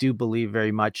I do believe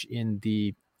very much in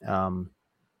the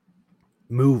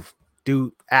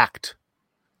act,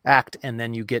 and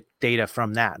then you get data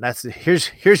from that.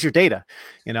 Here's your data.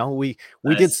 We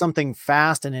did something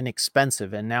fast and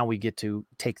inexpensive, and now we get to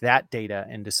take that data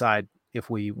and decide if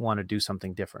we want to do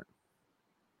something different.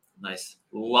 Nice.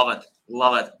 Love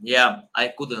it. Yeah, I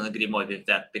couldn't agree more with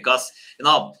that because,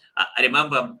 I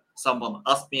remember someone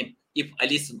asked me, if I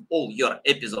listen all your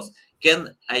episodes,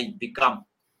 can I become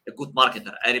a good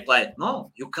marketer? I replied,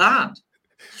 no, you can't.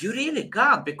 You really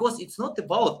can't, because it's not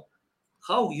about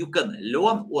how you can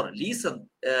learn or listen.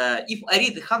 If I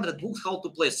read 100 books how to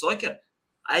play soccer,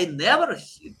 I never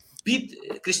beat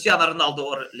Cristiano Ronaldo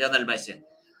or Lionel Messi.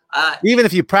 Even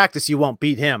if you practice, you won't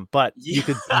beat him, but you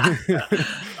could.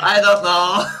 I don't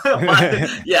know.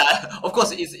 But, yeah, of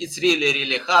course, it's really,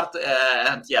 really hard.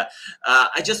 And yeah,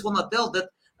 I just want to tell that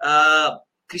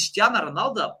Cristiano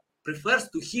Ronaldo prefers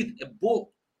to hit a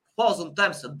ball 1,000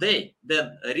 times a day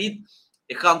than read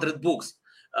 100 books.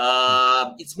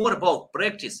 It's more about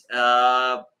practice.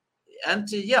 And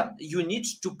yeah, you need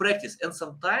to practice. And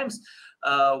sometimes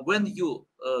when you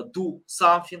do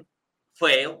something,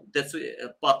 fail, that's a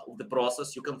part of the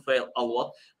process. You can fail a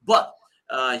lot, but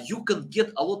you can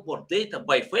get a lot more data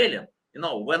by failing.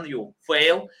 When you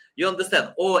fail, you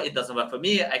understand, oh, it doesn't work for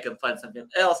me. I can find something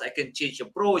else. I can change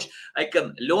approach. I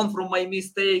can learn from my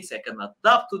mistakes. I can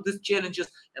adapt to these challenges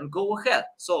and go ahead.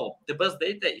 So the best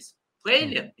data is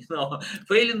failing.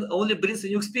 Failing only brings a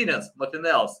new experience, nothing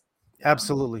else.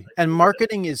 Absolutely. And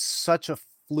marketing is such a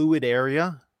fluid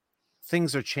area.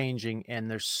 Things are changing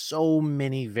and there's so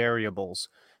many variables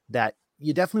that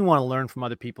you definitely want to learn from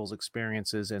other people's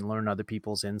experiences and learn other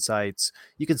people's insights.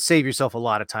 You can save yourself a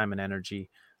lot of time and energy.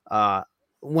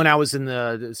 When I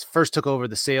was first took over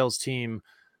the sales team,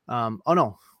 when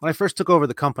I first took over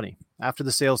the company after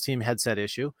the sales team headset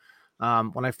issue,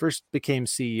 when I first became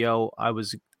CEO, I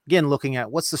was again looking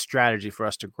at what's the strategy for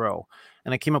us to grow.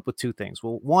 And I came up with 2 things.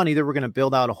 Well, one, either we're going to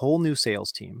build out a whole new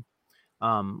sales team.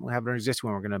 We have an existing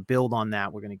one. We're going to build on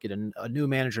that. We're going to get a new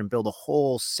manager and build a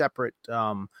whole separate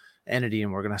entity,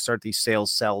 and we're going to start these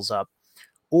sales cells up.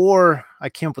 Or I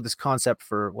came up with this concept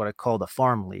for what I call the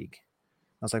farm league.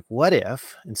 I was like, what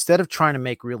if instead of trying to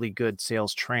make really good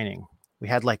sales training, we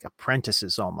had like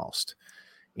apprentices almost,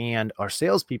 and our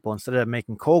salespeople, instead of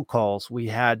making cold calls, we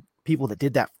had people that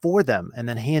did that for them and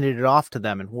then handed it off to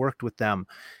them and worked with them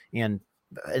and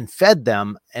fed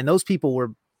them. And those people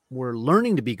were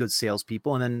learning to be good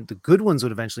salespeople, and then the good ones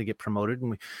would eventually get promoted.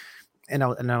 And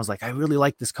I was like, I really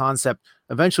like this concept.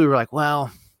 Eventually, we were like,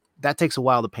 well, that takes a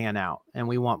while to pan out, and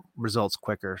we want results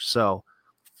quicker. So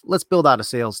let's build out a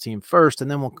sales team first,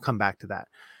 and then we'll come back to that.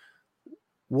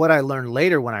 What I learned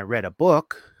later when I read a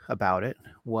book about it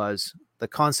was the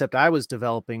concept I was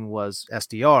developing was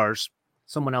SDRs.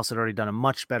 Someone else had already done a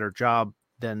much better job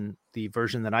than the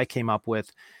version that I came up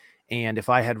with. And if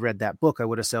I had read that book, I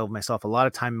would have saved myself a lot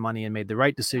of time and money and made the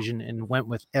right decision and went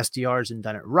with SDRs and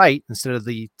done it right instead of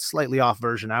the slightly off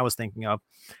version I was thinking of.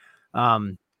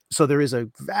 So there is a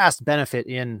vast benefit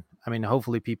in, I mean,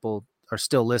 hopefully people are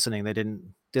still listening. They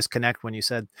didn't disconnect when you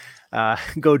said,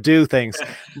 go do things,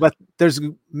 but there's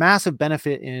massive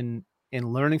benefit in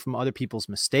learning from other people's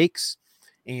mistakes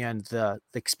and the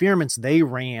experiments they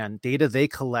ran, data they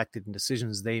collected, and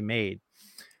decisions they made.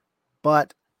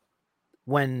 But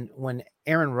when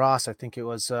Aaron Ross, I think it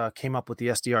was, came up with the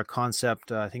SDR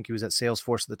concept, I think he was at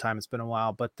Salesforce at the time. It's been a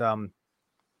while, but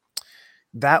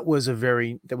that was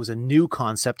a new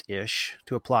concept-ish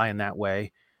to apply in that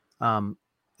way.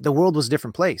 The world was a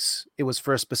different place. It was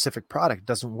for a specific product. It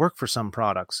doesn't work for some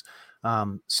products.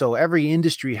 So every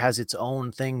industry has its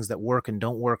own things that work and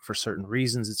don't work for certain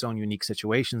reasons, its own unique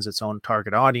situations, its own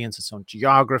target audience, its own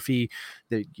geography,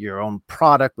 your own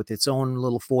product with its own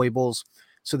little foibles.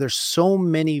 So there's so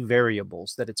many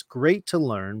variables that it's great to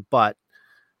learn, but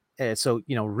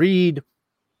read,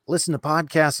 listen to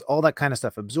podcasts, all that kind of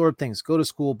stuff, absorb things, go to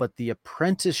school. But the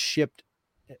apprenticeship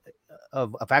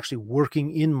of actually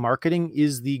working in marketing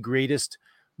is the greatest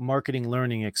marketing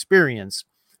learning experience,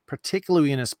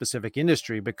 particularly in a specific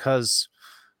industry, because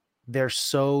they're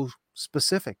so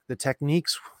specific. The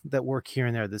techniques that work here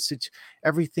and there,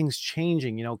 everything's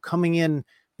changing. Coming in,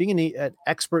 being an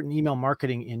expert in email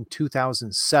marketing in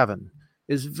 2007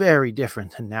 is very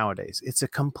different than nowadays. It's a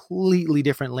completely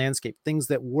different landscape. Things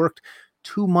that worked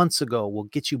 2 months ago will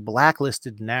get you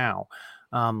blacklisted now.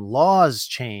 Laws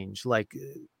change. Like,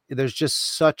 there's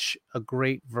just such a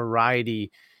great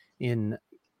variety in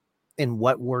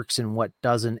what works and what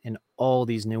doesn't, and all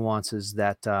these nuances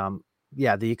that,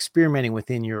 the experimenting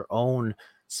within your own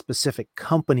specific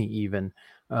company, even,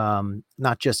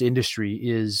 not just industry,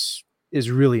 is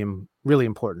really, really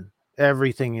important.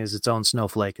 Everything is its own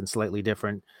snowflake and slightly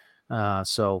different. Learn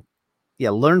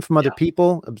from other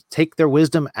people, take their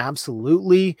wisdom.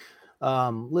 Absolutely.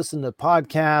 Listen to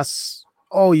podcasts.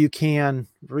 Oh, you can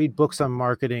read books on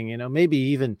marketing, maybe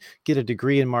even get a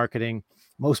degree in marketing.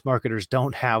 Most marketers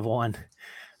don't have one.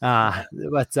 But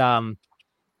the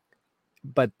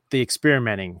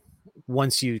experimenting,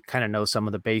 once you kind of know some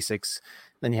of the basics,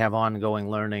 then you have ongoing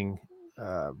learning.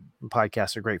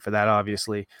 Podcasts are great for that,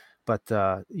 obviously, but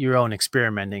your own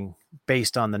experimenting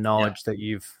based on the knowledge that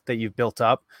you've built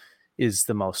up is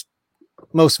the most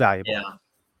valuable.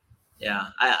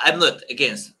 I'm not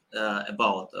against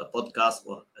about podcast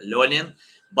or learning,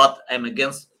 but I'm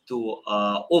against to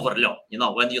overlearn.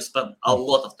 When you spend a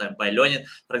lot of time by learning,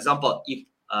 for example, if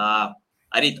I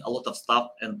read a lot of stuff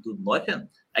and do nothing,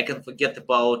 I can forget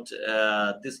about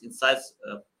these insights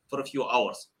for a few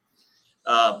hours.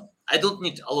 I don't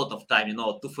need a lot of time,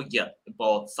 to forget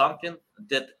about something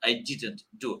that I didn't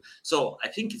do. So I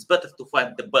think it's better to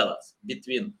find the balance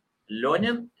between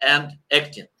learning and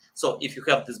acting. So if you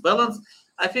have this balance,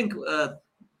 I think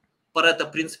Pareto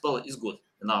principle is good.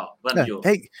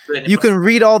 You can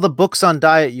read all the books on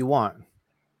diet you want.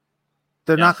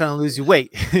 They're not going to lose you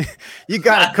weight. You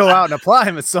got to go out and apply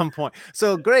them at some point.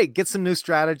 So great, get some new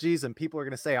strategies, and people are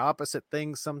going to say opposite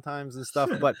things sometimes and stuff,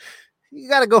 but you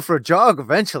got to go for a jog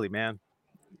eventually, man.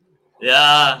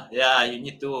 You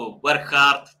need to work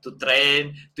hard, to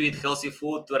train, to eat healthy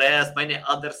food, to rest, many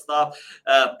other stuff.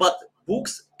 But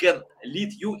books can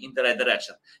lead you in the right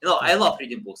direction. I love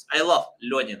reading books. I love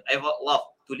learning. I love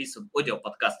to listen audio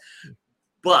podcasts.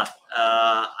 But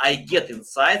I get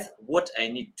insights what I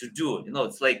need to do.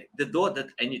 It's like the door that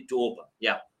I need to open.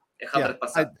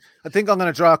 100%. I think I'm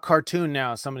going to draw a cartoon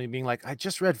now. Somebody being like, I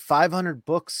just read 500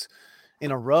 books in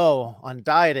a row on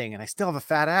dieting and I still have a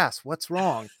fat ass. What's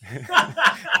wrong?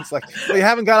 It's like, well, you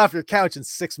haven't got off your couch in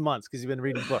 6 months because you've been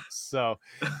reading books. So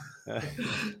got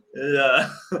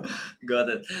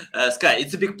it. Sky,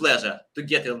 it's a big pleasure to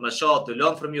get you on my show, to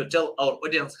learn from you. Tell our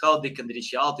audience how they can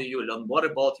reach out to you, learn more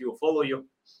about you, follow you.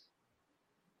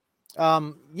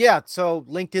 So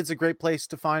LinkedIn's a great place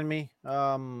to find me.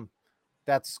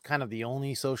 That's kind of the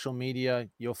only social media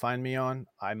you'll find me on.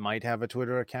 I might have a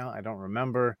Twitter account. I don't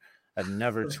remember. I've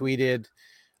never tweeted.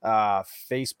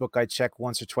 Facebook, I check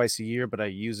once or twice a year, but I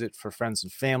use it for friends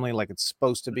and family like it's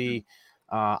supposed to be.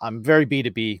 I'm very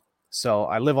B2B, so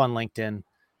I live on LinkedIn.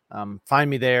 Find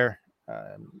me there.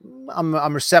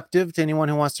 I'm receptive to anyone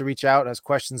who wants to reach out, has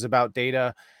questions about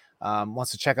data,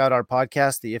 wants to check out our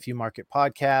podcast, the If You Market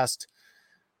podcast.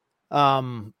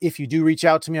 If you do reach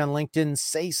out to me on LinkedIn,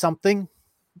 say something.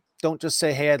 Don't just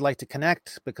say, hey, I'd like to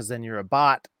connect, because then you're a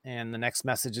bot and the next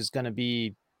message is going to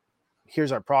be,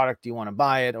 here's our product. Do you want to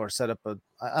buy it or set up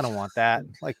I don't want that.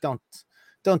 Like, don't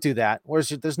don't do that.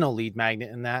 There's no lead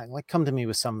magnet in that. Like, come to me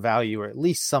with some value, or at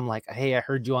least some like, hey, I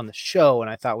heard you on the show and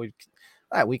I thought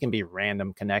we can be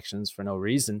random connections for no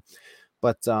reason,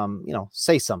 but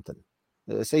say something.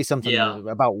 Say something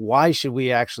about why should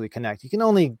we actually connect. You can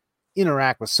only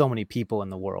interact with so many people in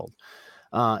the world.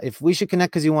 If we should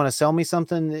connect because you want to sell me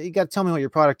something, you got to tell me what your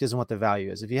product is and what the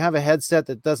value is. If you have a headset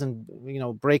that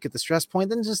doesn't, break at the stress point,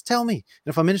 then just tell me.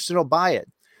 And if I'm interested, I'll buy it.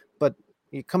 But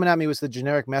you're coming at me with the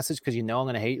generic message because I'm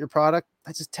going to hate your product.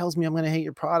 That just tells me I'm going to hate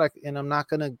your product and I'm not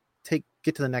going to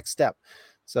get to the next step.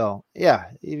 So yeah,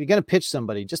 if you're going to pitch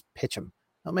somebody, just pitch them.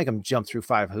 Don't make them jump through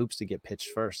 5 hoops to get pitched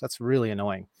first. That's really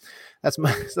annoying. That's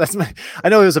my, I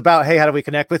know it was about, hey, how do we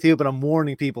connect with you? But I'm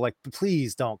warning people, like,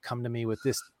 please don't come to me with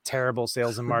this terrible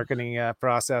sales and marketing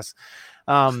process.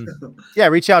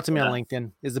 Reach out to me on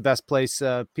LinkedIn is the best place.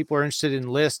 People are interested in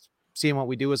List, seeing what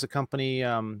we do as a company.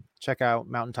 Check out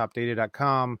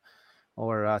mountaintopdata.com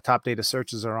or Top Data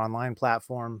Search is our online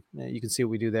platform. You can see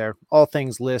what we do there. All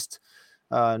things List.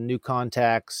 New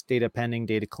contacts, data pending,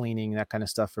 data cleaning, that kind of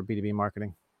stuff for B2B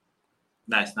marketing.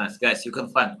 Nice. Guys, you can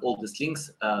find all these links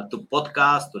to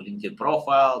podcast, to LinkedIn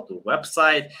profile, to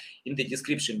website in the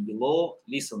description below.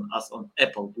 Listen us on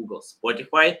Apple, Google,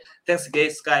 Spotify. Thanks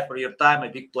again, Sky, for your time. A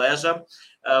big pleasure.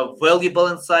 Valuable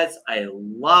insights. I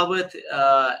love it.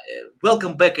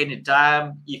 Welcome back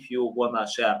anytime if you want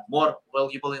to share more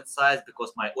valuable insights,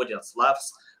 because my audience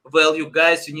loves value.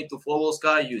 Guys, you need to follow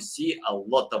Sky. You see a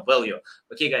lot of value.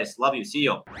 Okay, guys, love you. See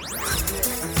you.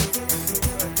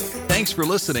 Thanks for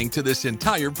listening to this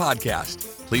entire podcast.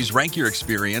 Please rank your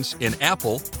experience in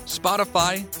Apple,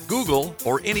 Spotify, Google,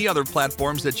 or any other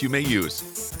platforms that you may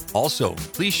use. Also,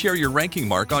 please share your ranking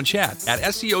mark on chat at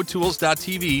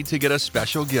SEOtools.tv to get a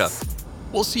special gift.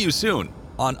 We'll see you soon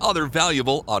on other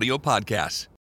valuable audio podcasts.